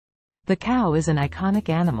The cow is an iconic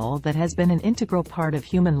animal that has been an integral part of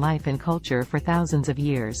human life and culture for thousands of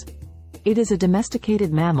years. It is a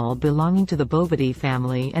domesticated mammal belonging to the Bovidae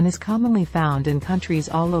family and is commonly found in countries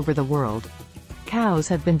all over the world. Cows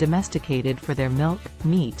have been domesticated for their milk,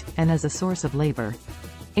 meat, and as a source of labor.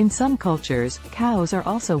 In some cultures, cows are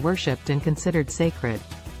also worshipped and considered sacred.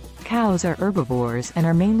 Cows are herbivores and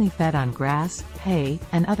are mainly fed on grass, hay,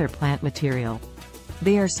 and other plant material.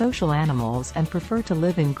 They are social animals and prefer to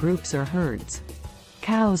live in groups or herds.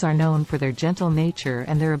 Cows are known for their gentle nature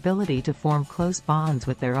and their ability to form close bonds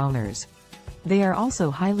with their owners. They are also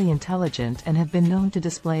highly intelligent and have been known to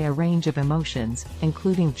display a range of emotions,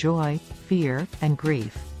 including joy, fear, and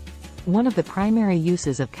grief. One of the primary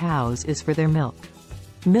uses of cows is for their milk.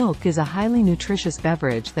 Milk is a highly nutritious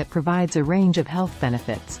beverage that provides a range of health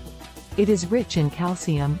benefits. It is rich in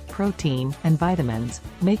calcium, protein, and vitamins,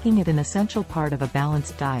 making it an essential part of a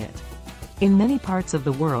balanced diet. In many parts of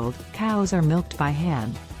the world, cows are milked by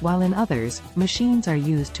hand, while in others, machines are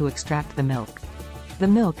used to extract the milk. The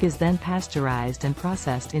milk is then pasteurized and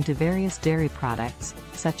processed into various dairy products,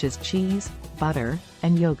 such as cheese, butter,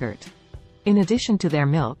 and yogurt. In addition to their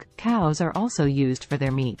milk, cows are also used for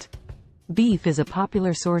their meat. Beef is a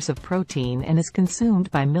popular source of protein and is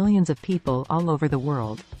consumed by millions of people all over the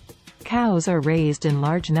world. Cows are raised in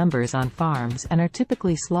large numbers on farms and are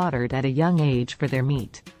typically slaughtered at a young age for their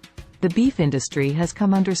meat. The beef industry has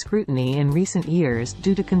come under scrutiny in recent years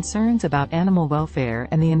due to concerns about animal welfare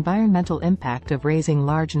and the environmental impact of raising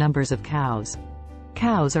large numbers of cows.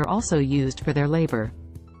 Cows are also used for their labor.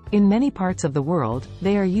 In many parts of the world,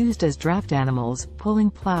 they are used as draft animals, pulling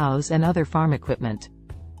plows and other farm equipment.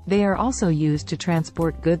 They are also used to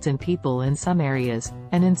transport goods and people in some areas,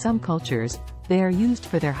 and in some cultures, they are used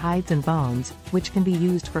for their hides and bones, which can be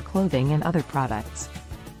used for clothing and other products.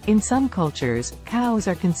 In some cultures, cows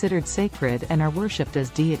are considered sacred and are worshipped as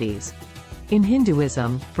deities. In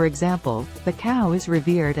Hinduism, for example, the cow is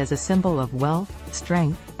revered as a symbol of wealth,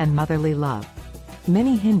 strength, and motherly love.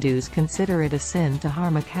 Many Hindus consider it a sin to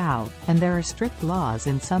harm a cow, and there are strict laws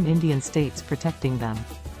in some Indian states protecting them.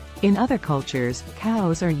 In other cultures,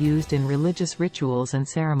 cows are used in religious rituals and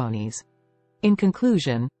ceremonies. In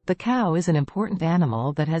conclusion, the cow is an important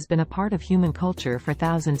animal that has been a part of human culture for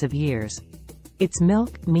thousands of years. Its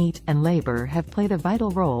milk, meat, and labor have played a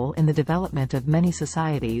vital role in the development of many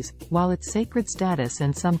societies, while its sacred status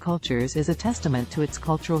in some cultures is a testament to its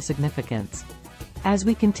cultural significance. As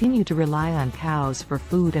we continue to rely on cows for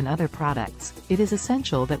food and other products, it is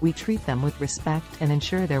essential that we treat them with respect and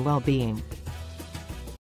ensure their well-being.